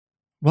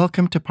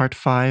Welcome to part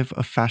 5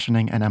 of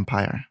Fashioning an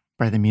Empire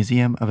by the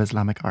Museum of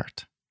Islamic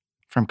Art.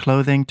 From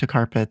clothing to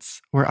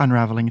carpets, we're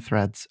unraveling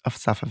threads of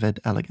Safavid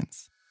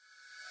elegance.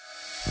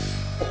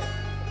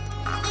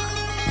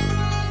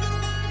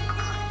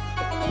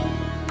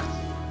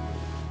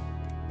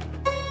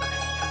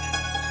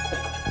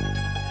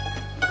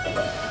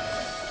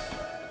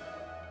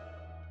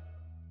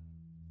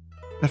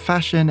 The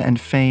fashion and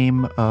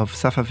fame of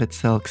Safavid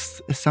silks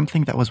is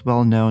something that was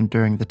well known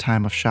during the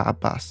time of Shah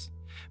Abbas,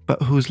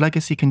 but whose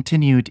legacy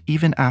continued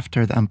even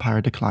after the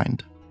empire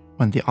declined,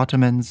 when the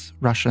Ottomans,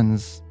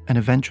 Russians, and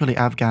eventually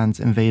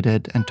Afghans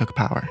invaded and took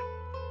power.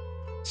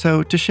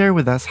 So, to share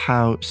with us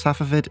how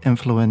Safavid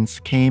influence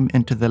came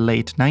into the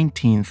late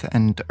 19th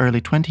and early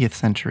 20th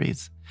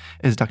centuries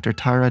is Dr.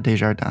 Tara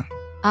Desjardins.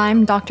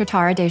 I'm Dr.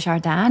 Tara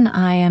Desjardins.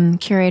 I am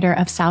curator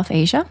of South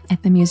Asia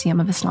at the Museum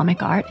of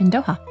Islamic Art in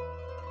Doha.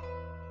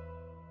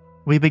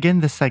 We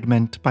begin this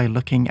segment by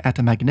looking at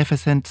a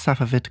magnificent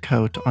Safavid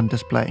coat on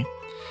display,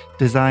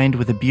 designed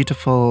with a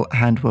beautiful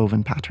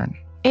hand-woven pattern.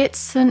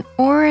 It's an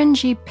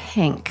orangey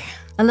pink,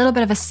 a little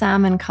bit of a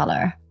salmon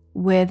color,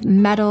 with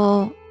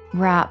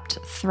metal-wrapped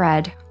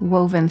thread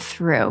woven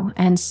through.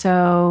 And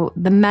so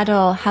the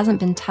metal hasn't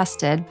been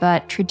tested,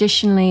 but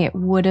traditionally it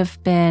would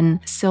have been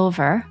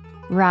silver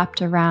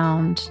wrapped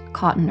around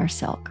cotton or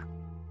silk.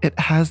 It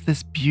has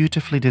this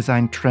beautifully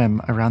designed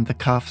trim around the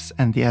cuffs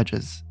and the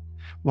edges,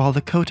 while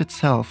the coat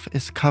itself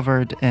is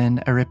covered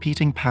in a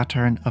repeating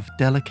pattern of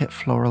delicate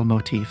floral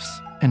motifs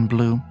in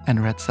blue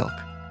and red silk.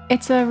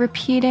 It's a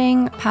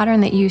repeating pattern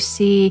that you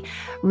see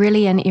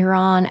really in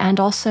Iran and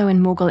also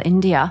in Mughal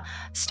India,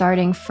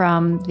 starting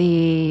from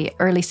the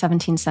early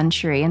 17th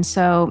century. And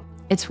so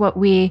it's what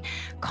we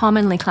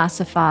commonly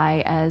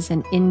classify as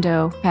an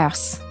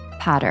Indo-Perse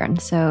pattern,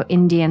 so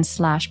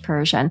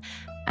Indian/Persian.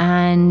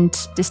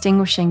 And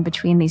distinguishing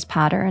between these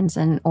patterns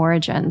and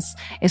origins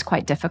is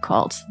quite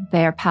difficult.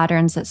 They are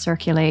patterns that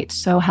circulate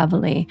so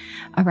heavily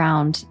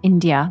around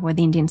India, or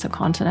the Indian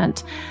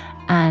subcontinent,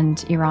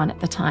 and Iran at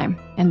the time.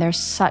 And there's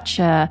such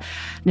an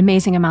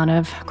amazing amount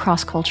of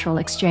cross-cultural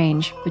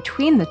exchange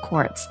between the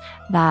courts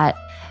that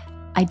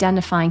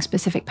identifying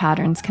specific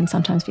patterns can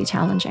sometimes be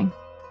challenging.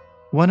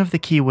 One of the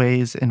key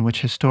ways in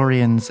which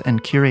historians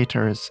and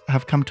curators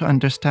have come to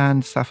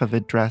understand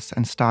Safavid dress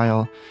and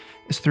style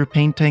is through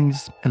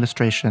paintings,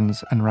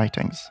 illustrations, and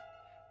writings.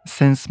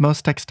 Since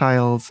most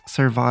textiles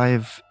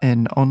survive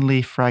in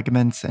only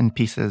fragments and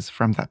pieces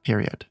from that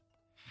period,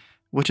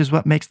 which is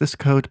what makes this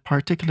coat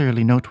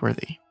particularly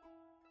noteworthy.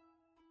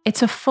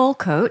 It's a full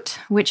coat,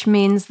 which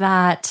means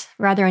that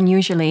rather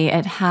unusually,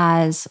 it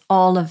has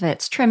all of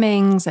its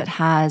trimmings, it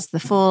has the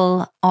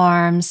full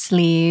arms,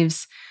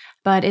 sleeves,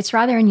 but it's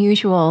rather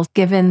unusual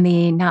given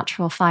the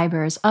natural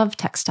fibers of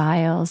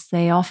textiles.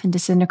 They often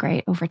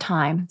disintegrate over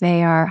time.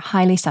 They are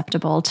highly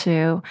susceptible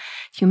to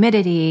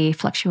humidity,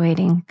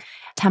 fluctuating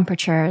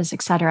temperatures,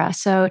 etc.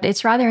 So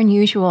it's rather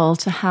unusual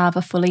to have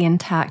a fully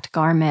intact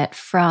garment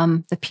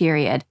from the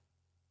period.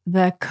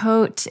 The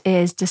coat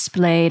is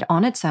displayed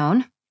on its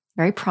own,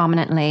 very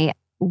prominently,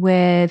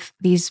 with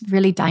these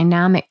really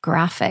dynamic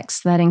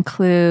graphics that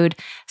include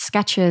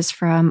sketches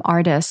from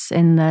artists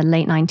in the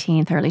late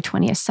 19th, early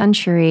 20th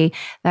century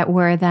that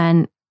were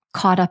then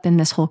caught up in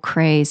this whole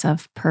craze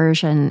of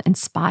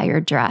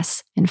Persian-inspired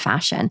dress and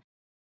fashion.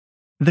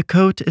 The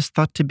coat is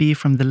thought to be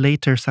from the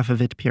later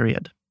Safavid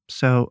period,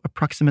 so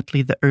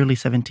approximately the early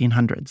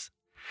 1700s,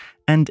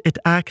 and it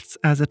acts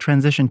as a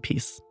transition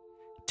piece,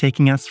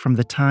 taking us from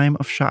the time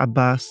of Shah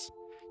Abbas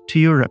to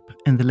Europe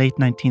in the late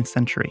 19th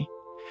century,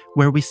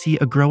 where we see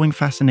a growing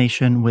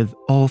fascination with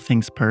all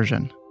things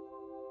Persian.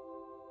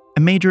 A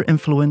major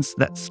influence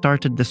that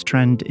started this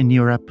trend in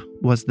Europe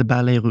was the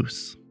Ballet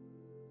Russe.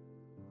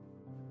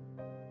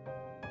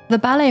 The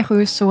Ballet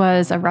Russe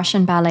was a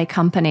Russian ballet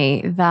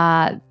company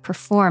that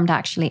performed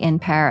actually in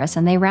Paris,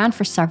 and they ran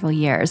for several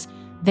years.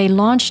 They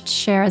launched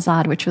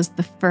Scheherazade, which was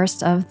the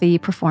first of the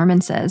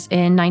performances,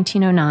 in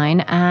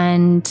 1909,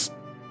 and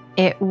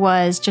it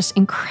was just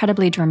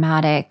incredibly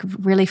dramatic,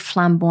 really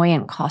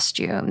flamboyant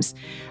costumes.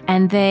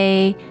 And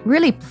they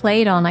really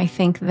played on, I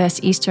think, this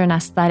Eastern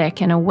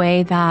aesthetic in a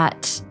way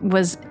that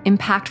was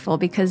impactful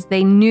because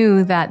they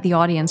knew that the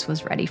audience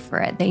was ready for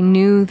it. They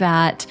knew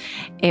that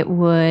it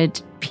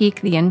would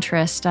pique the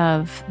interest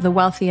of the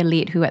wealthy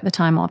elite who at the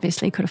time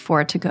obviously could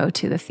afford to go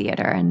to the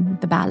theater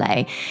and the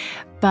ballet.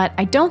 But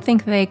I don't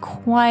think they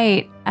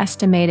quite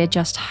estimated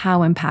just how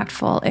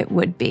impactful it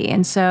would be.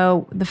 And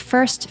so the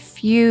first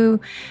few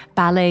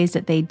ballets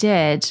that they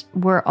did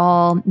were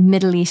all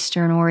Middle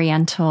Eastern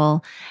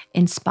Oriental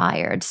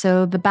inspired.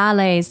 So the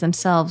ballets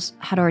themselves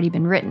had already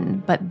been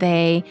written, but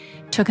they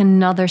took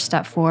another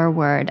step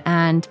forward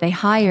and they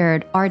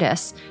hired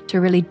artists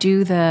to really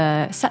do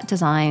the set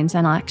designs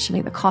and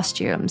actually the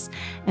costumes.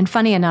 And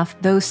funny enough,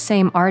 those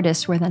same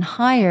artists were then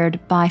hired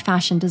by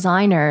fashion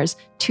designers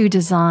to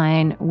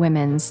design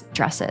women's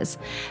dresses.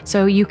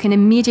 So you can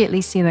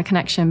immediately see the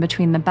connection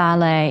between the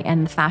ballet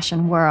and the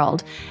fashion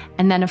world.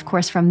 And then, of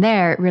course, from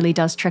there, it really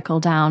does trickle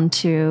down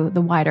to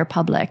the wider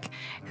public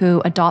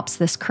who adopts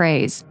this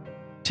craze.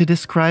 To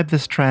describe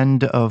this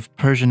trend of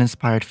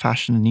Persian-inspired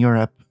fashion in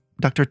Europe,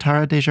 Dr.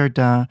 Tara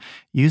Desjardins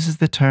uses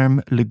the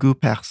term le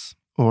goût perse,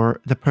 or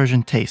the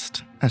Persian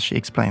taste, as she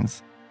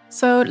explains.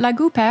 So la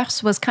goût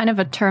perse was kind of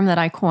a term that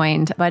I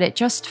coined, but it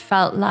just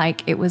felt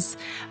like it was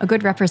a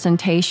good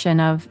representation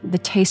of the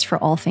taste for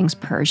all things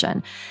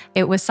Persian.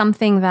 It was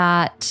something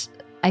that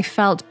I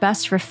felt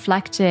best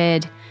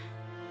reflected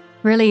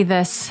really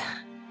this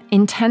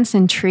intense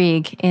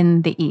intrigue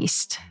in the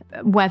East,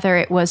 whether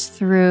it was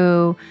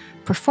through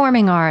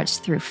performing arts,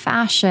 through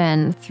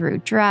fashion, through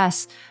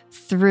dress,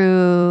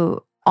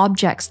 through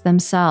objects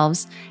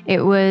themselves.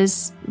 It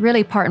was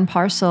really part and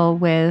parcel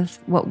with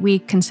what we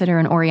consider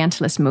an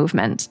Orientalist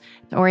movement.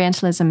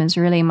 Orientalism is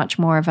really much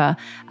more of a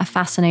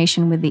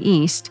fascination with the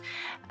East.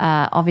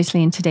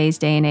 Obviously, in today's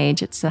day and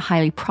age, it's a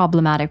highly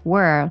problematic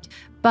world,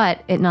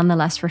 but it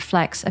nonetheless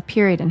reflects a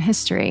period in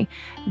history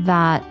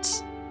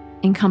that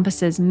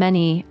encompasses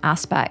many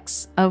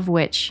aspects, of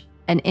which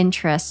an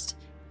interest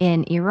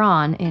in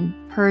Iran, in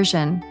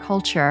Persian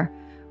culture,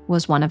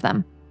 was one of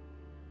them.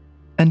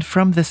 And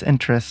from this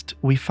interest,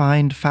 we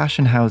find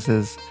fashion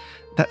houses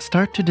that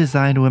start to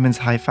design women's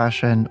high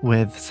fashion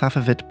with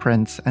Safavid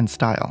prints and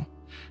style.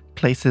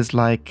 Places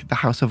like the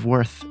House of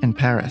Worth in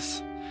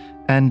Paris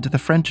and the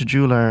French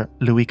jeweler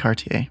Louis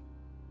Cartier.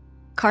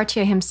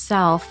 Cartier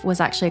himself was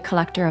actually a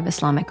collector of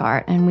Islamic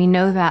art, and we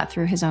know that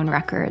through his own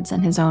records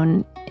and his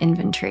own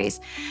inventories.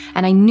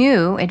 And I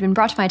knew, it had been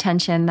brought to my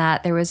attention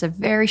that there was a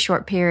very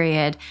short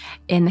period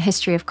in the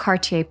history of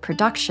Cartier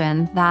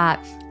production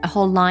that a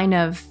whole line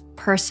of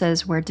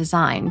purses were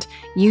designed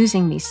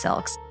using these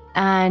silks.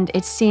 And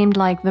it seemed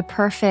like the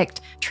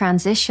perfect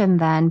transition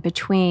then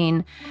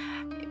between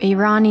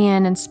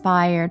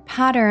Iranian-inspired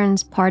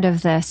patterns, part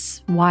of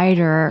this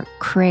wider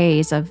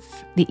craze of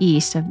the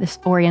East, of this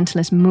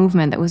Orientalist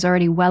movement that was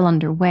already well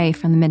underway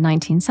from the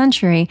mid-19th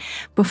century,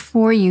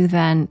 before you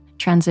then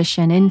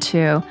transition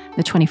into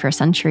the 21st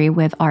century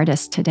with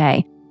artists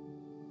today.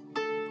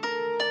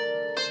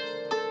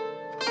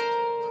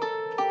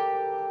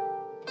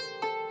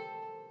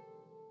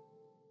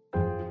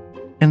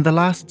 In the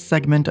last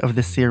segment of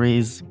this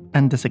series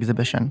and this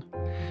exhibition,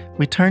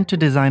 we turn to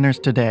designers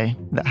today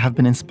that have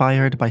been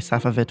inspired by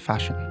Safavid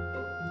fashion.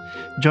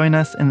 Join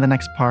us in the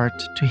next part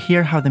to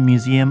hear how the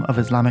Museum of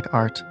Islamic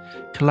Art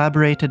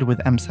collaborated with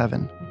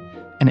M7,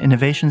 an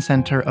innovation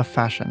center of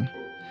fashion,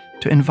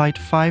 to invite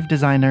 5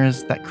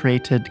 designers that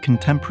created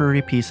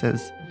contemporary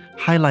pieces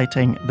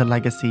highlighting the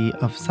legacy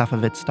of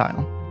Safavid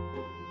style.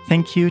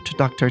 Thank you to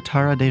Dr.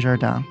 Tara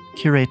Desjardins,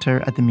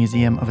 curator at the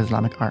Museum of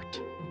Islamic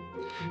Art.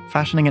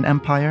 Fashioning an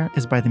Empire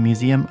is by the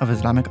Museum of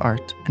Islamic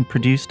Art and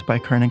produced by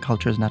Kernan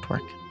Cultures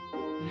Network.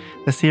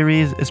 The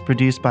series is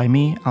produced by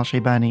me,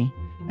 Al-Shaybani,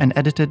 and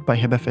edited by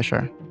Hiba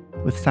Fisher,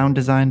 with sound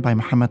design by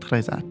Mohammed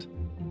Khraizat.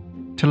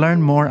 To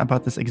learn more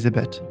about this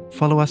exhibit,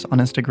 follow us on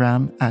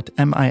Instagram at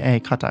MIA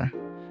Qatar.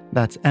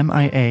 That's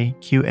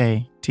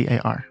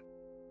MIAQATAR.